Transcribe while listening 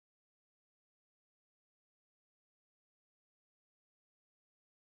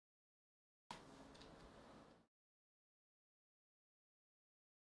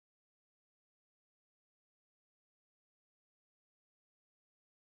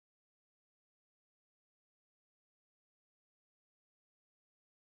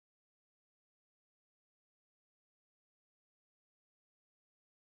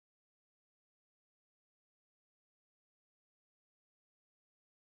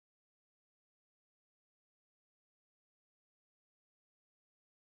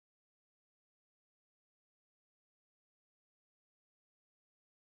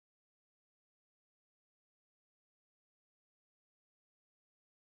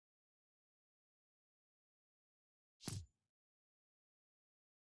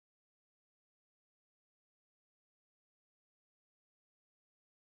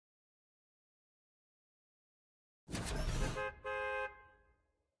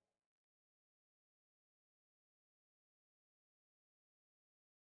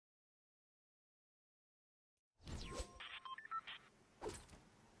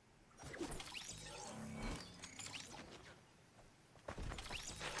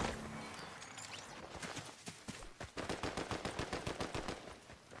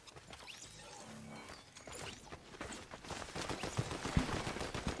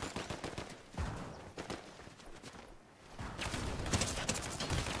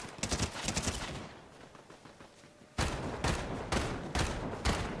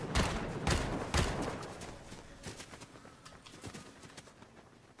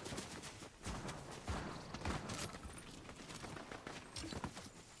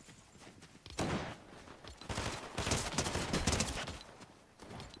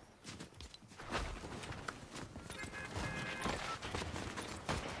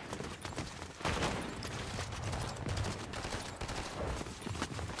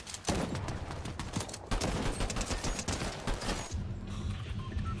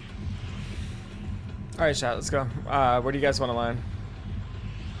Alright, chat, let's go. Where do you guys want to land?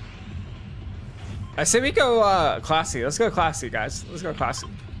 I say we go classy. Let's go classy, guys. Let's go classy.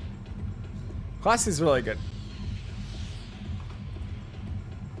 Classy's really good.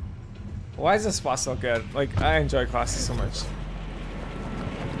 Why is this spot so good? Like, I enjoy classy so much.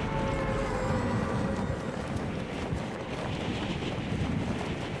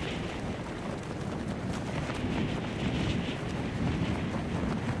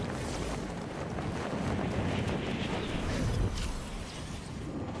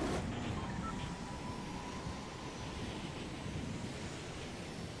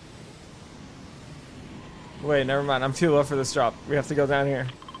 Wait, never mind. I'm too low for this drop. We have to go down here.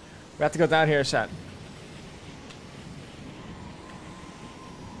 We have to go down here, chat.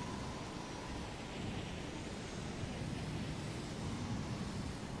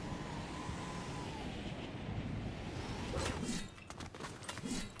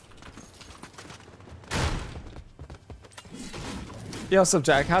 Yo, what's up,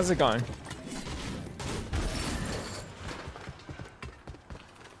 Jack? How's it going?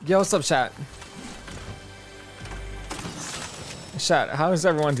 Yo, what's up, chat? Chat, how is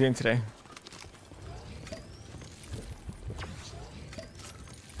everyone doing today?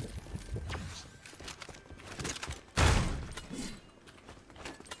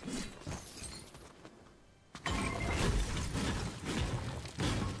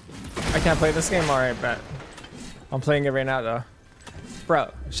 I can't play this game? Alright, bet. I'm playing it right now, though.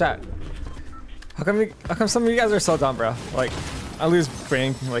 Bro, chat. How come some of you guys are so dumb, bro? Like, I lose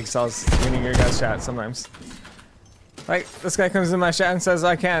brain, like, cells reading your guys' chat sometimes. Like, this guy comes in my chat and says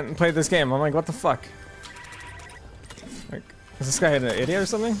I can't play this game. I'm like, what the fuck? Like, is this guy an idiot or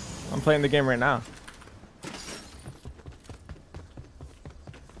something? I'm playing the game right now.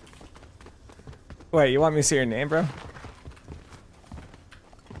 Wait, you want me to see your name, bro?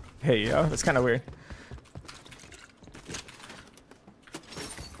 Hey, yo, that's kind of weird.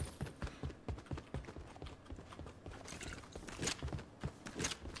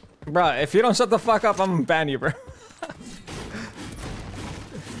 Bro, if you don't shut the fuck up, I'm gonna ban you, bro.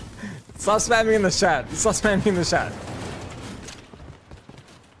 Stop spamming in the chat. Stop spamming in the chat.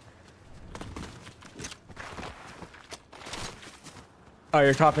 Oh,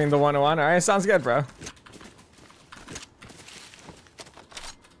 you're copying the 101? Alright, sounds good, bro.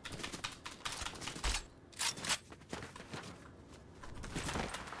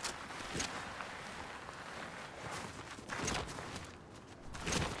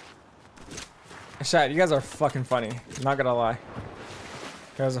 Chat, you guys are fucking funny. I'm not gonna lie.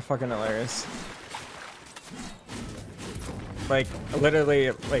 You guys are fucking hilarious. Like, literally,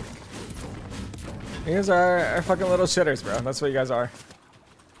 like... You guys are fucking little shitters, bro. That's what you guys are.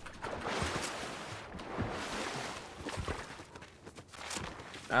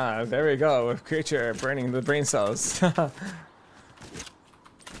 Ah, there we go. With creature burning the brain cells.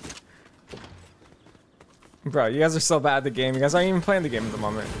 Bro, you guys are so bad at the game. You guys aren't even playing the game at the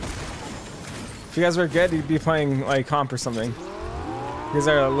moment. If you guys were good, you'd be playing, like, comp or something. You guys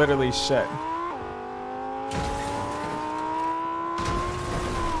are literally shit.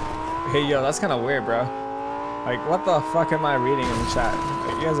 Hey, yo, that's kind of weird, bro. Like, what the fuck am I reading in the chat?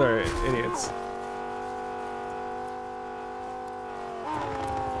 Like, you guys are idiots.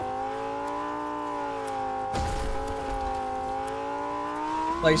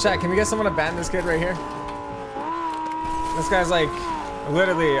 Like, chat, can we get someone to ban this kid right here? This guy's, like,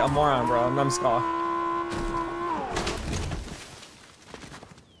 literally a moron, bro. A numbskull.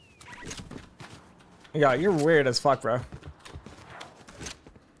 Yeah, you're weird as fuck, bro.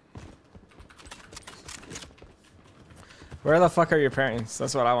 Where the fuck are your parents?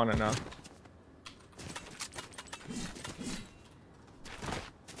 That's what I want to know.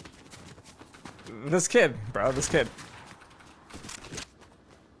 This kid, bro. This kid.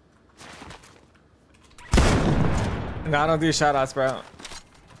 No, I don't do shoutouts, bro.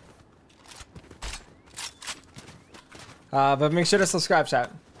 But make sure to subscribe,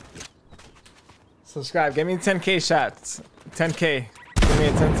 chat. Subscribe. Give me 10k chats. 10k. Give me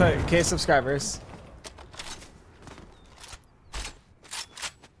 10k subscribers.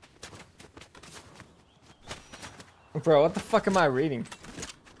 Bro, what the fuck am I reading?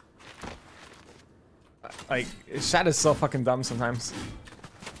 Like, chat is so fucking dumb sometimes.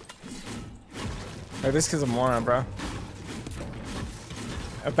 Like, this kid's a moron, bro.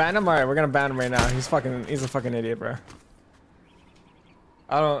 Ban him? Alright, we're gonna ban him right now. He's a fucking idiot, bro.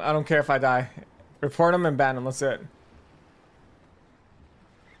 I don't care if I die. Report him and ban him. Let's do it.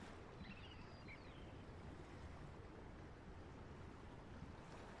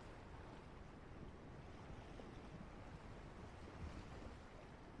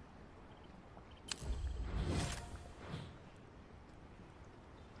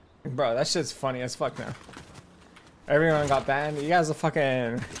 Bro, that shit's funny as fuck now. Everyone got banned. You guys are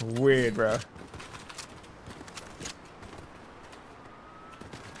fucking weird, bro.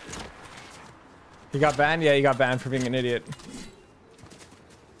 You got banned? Yeah, you got banned for being an idiot.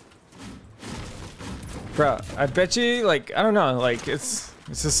 Bro, I bet you, like, I don't know, like, it's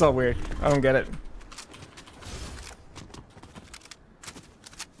just so weird. I don't get it.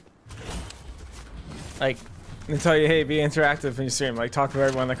 Like, they tell you, hey, be interactive when you stream, like, talk to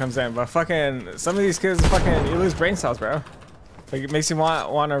everyone that comes in. But fucking, some of these kids, fucking, you lose brain cells, bro. Like, it makes you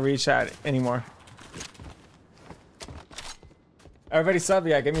want to reach out anymore. Everybody sub?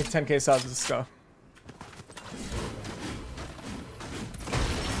 Yeah, give me 10k subs, let's go.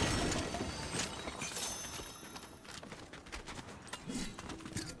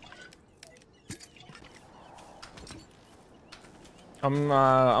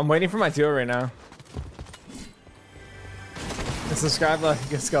 I'm waiting for my duo right now. And subscribe,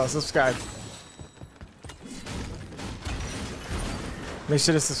 let's go, subscribe. Make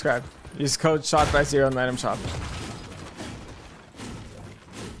sure to subscribe. Use code ShotByZero in the item shop.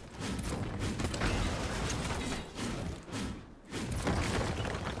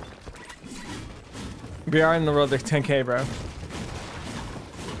 We are in the road to 10k, bro.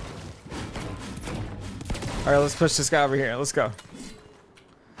 Alright, let's push this guy over here. Let's go.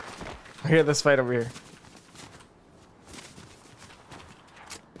 I hear this fight over here.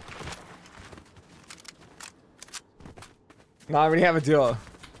 No, I already have a duo.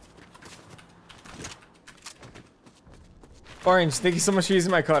 Orange, thank you so much for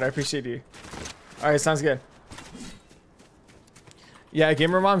using my code. I appreciate you. Alright, sounds good. Yeah,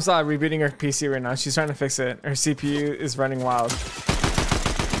 Gamer Mom's rebooting her PC right now. She's trying to fix it. Her CPU is running wild.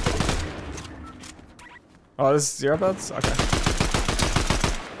 Oh, this is Zero Builds? Okay.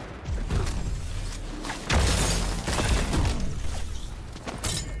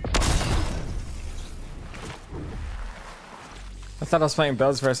 I thought I was playing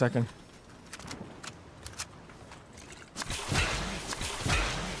Builds for a second.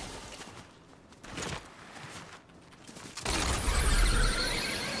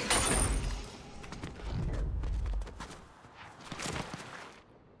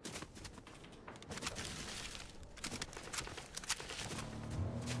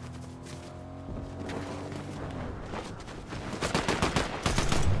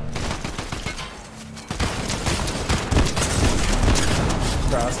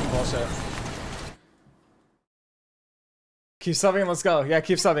 Keep subbing, let's go. Yeah,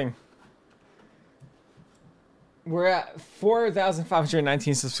 keep subbing. We're at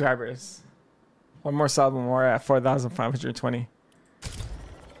 4,519 subscribers. One more sub and we're at 4,520.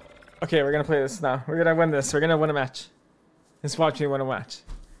 Okay, we're gonna play this now. We're gonna win this. We're gonna win a match. Just watch me win a match.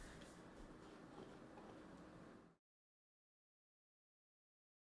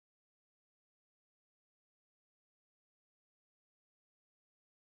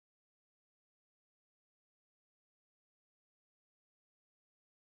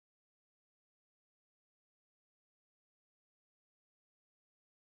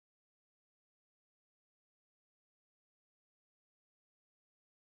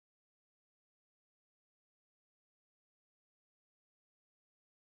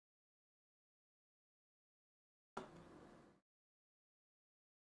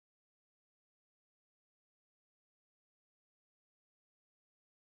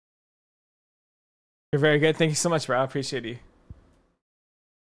 You're very good. Thank you so much, bro. I appreciate you.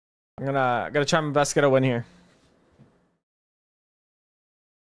 I'm gonna try my best to get a win here.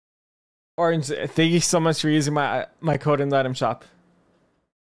 Orange, thank you so much for using my code in the item shop.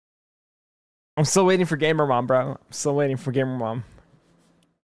 I'm still waiting for Gamer Mom, bro. I'm still waiting for Gamer Mom.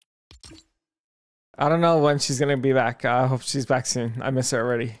 I don't know when she's gonna be back. I hope she's back soon. I miss her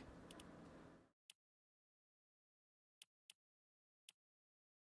already.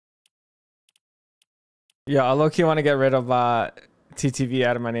 Yeah, I low-key want to get rid of TTV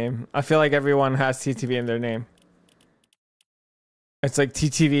out of my name. I feel like everyone has TTV in their name. It's like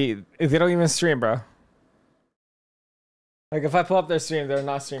TTV. They don't even stream, bro. Like if I pull up their stream, they're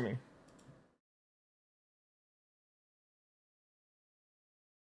not streaming.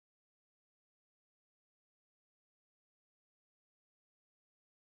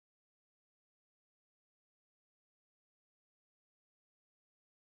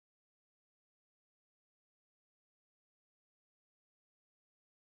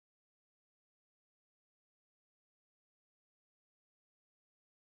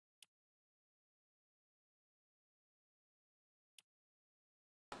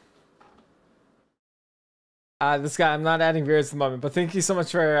 This guy, I'm not adding viewers at the moment, but thank you so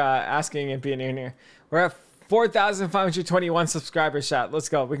much for asking and being in here. We're at 4,521 subscribers, chat. Let's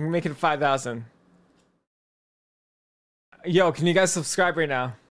go. We can make it 5,000. Yo, can you guys subscribe right now?